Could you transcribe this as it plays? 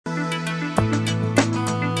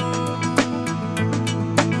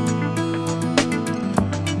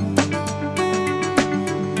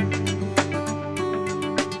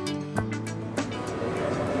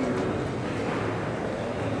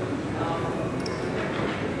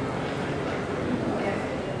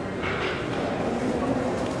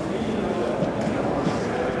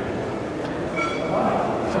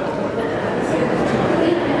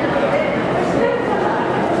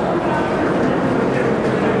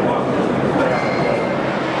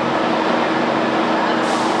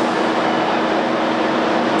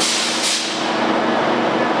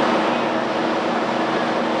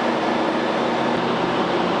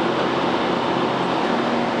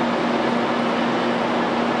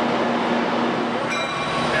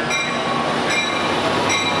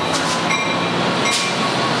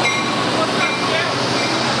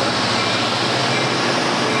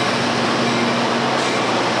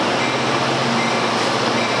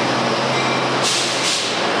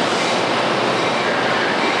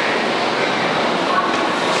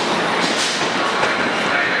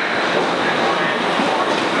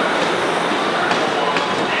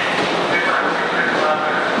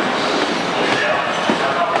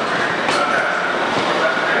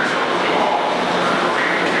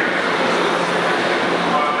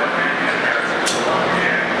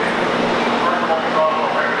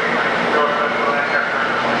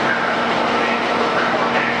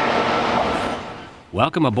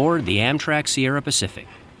Welcome aboard the Amtrak Sierra Pacific.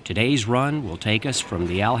 Today's run will take us from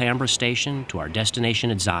the Alhambra station to our destination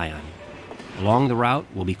at Zion. Along the route,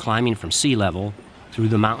 we'll be climbing from sea level through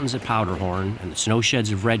the mountains at Powderhorn and the snow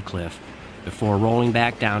sheds of Red Cliff before rolling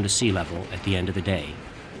back down to sea level at the end of the day.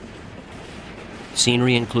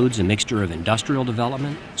 Scenery includes a mixture of industrial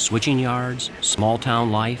development, switching yards, small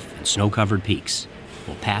town life, and snow-covered peaks.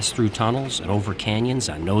 We'll pass through tunnels and over canyons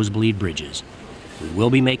on nosebleed bridges. We will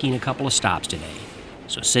be making a couple of stops today,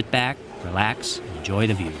 so sit back, relax, and enjoy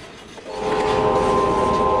the view.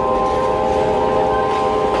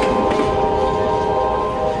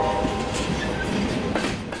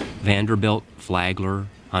 Vanderbilt, Flagler,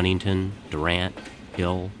 Huntington, Durant,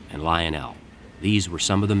 Hill, and Lionel. These were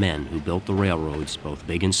some of the men who built the railroads, both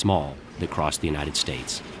big and small, that crossed the United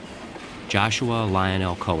States. Joshua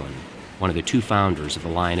Lionel Cohen, one of the two founders of the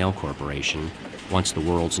Lionel Corporation, once the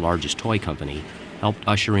world's largest toy company, helped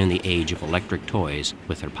usher in the age of electric toys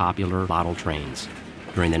with their popular model trains.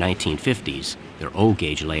 During the 1950s, their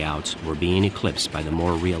O-gauge layouts were being eclipsed by the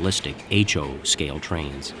more realistic HO scale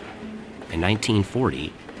trains. In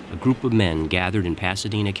 1940, a group of men gathered in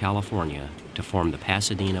Pasadena, California, to form the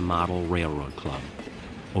Pasadena Model Railroad Club.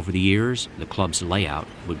 Over the years, the club's layout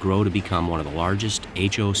would grow to become one of the largest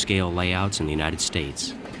HO scale layouts in the United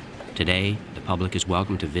States. Today, the public is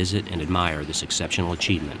welcome to visit and admire this exceptional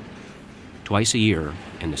achievement. Twice a year,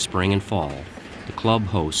 in the spring and fall, the club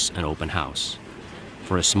hosts an open house.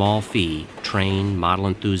 For a small fee, train, model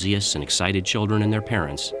enthusiasts, and excited children and their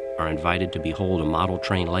parents are invited to behold a model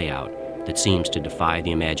train layout that seems to defy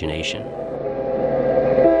the imagination.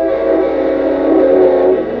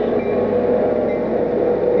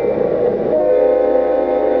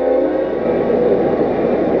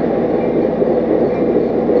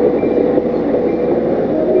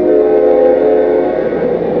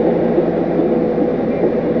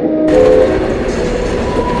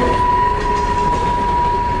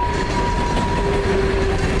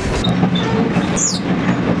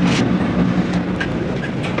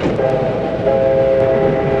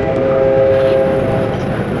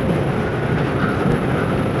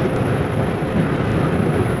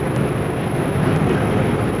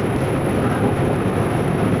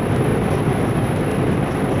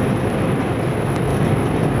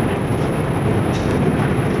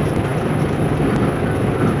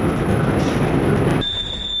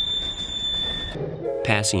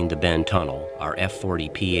 Passing the Bend Tunnel, our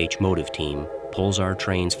F40PH motive team pulls our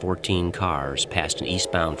train's 14 cars past an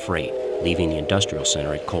eastbound freight, leaving the industrial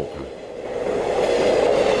center at Colton.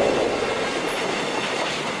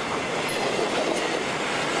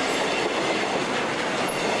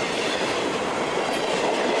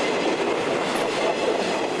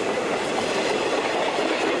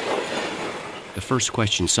 The first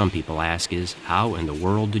question some people ask is, how in the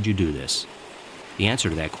world did you do this? The answer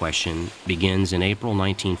to that question begins in April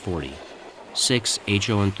 1940. 6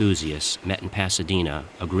 HO enthusiasts met in Pasadena,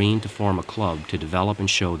 agreeing to form a club to develop and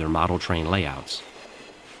show their model train layouts.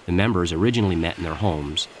 The members originally met in their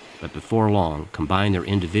homes, but before long combined their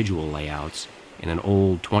individual layouts in an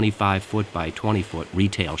old 25-foot by 20-foot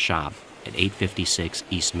retail shop at 856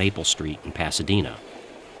 East Maple Street in Pasadena.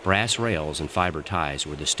 Brass rails and fiber ties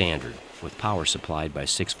were the standard, with power supplied by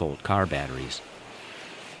 6-volt car batteries.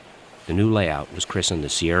 The new layout was christened the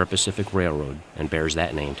Sierra Pacific Railroad and bears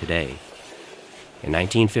that name today. In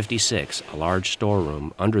 1956, a large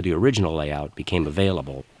storeroom under the original layout became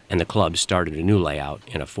available, and the club started a new layout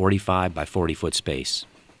in a 45 by 40-foot space.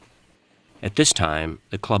 At this time,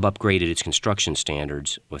 the club upgraded its construction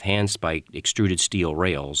standards with hand-spiked extruded steel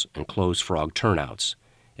rails and closed frog turnouts.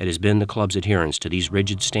 It has been the club's adherence to these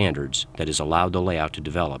rigid standards that has allowed the layout to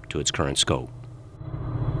develop to its current scope.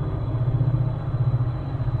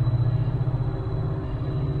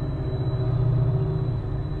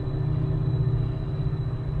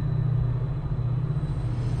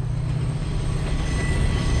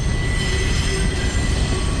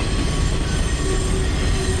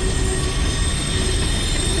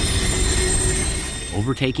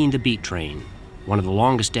 Overtaking the Beat Train, one of the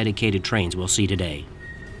longest dedicated trains we'll see today.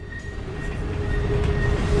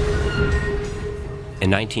 In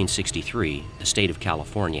 1963, the state of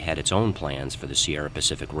California had its own plans for the Sierra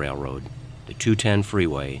Pacific Railroad. The 210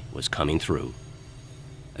 freeway was coming through.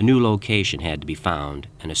 A new location had to be found,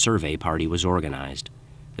 and a survey party was organized.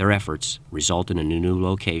 Their efforts resulted in a new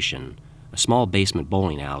location, a small basement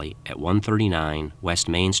bowling alley at 139 West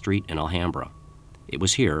Main Street in Alhambra. It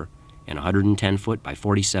was here, in a 110-foot by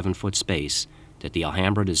 47-foot space, that the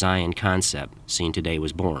Alhambra design concept seen today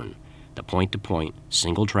was born, the point-to-point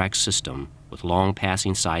single-track system with long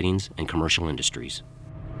passing sidings and commercial industries.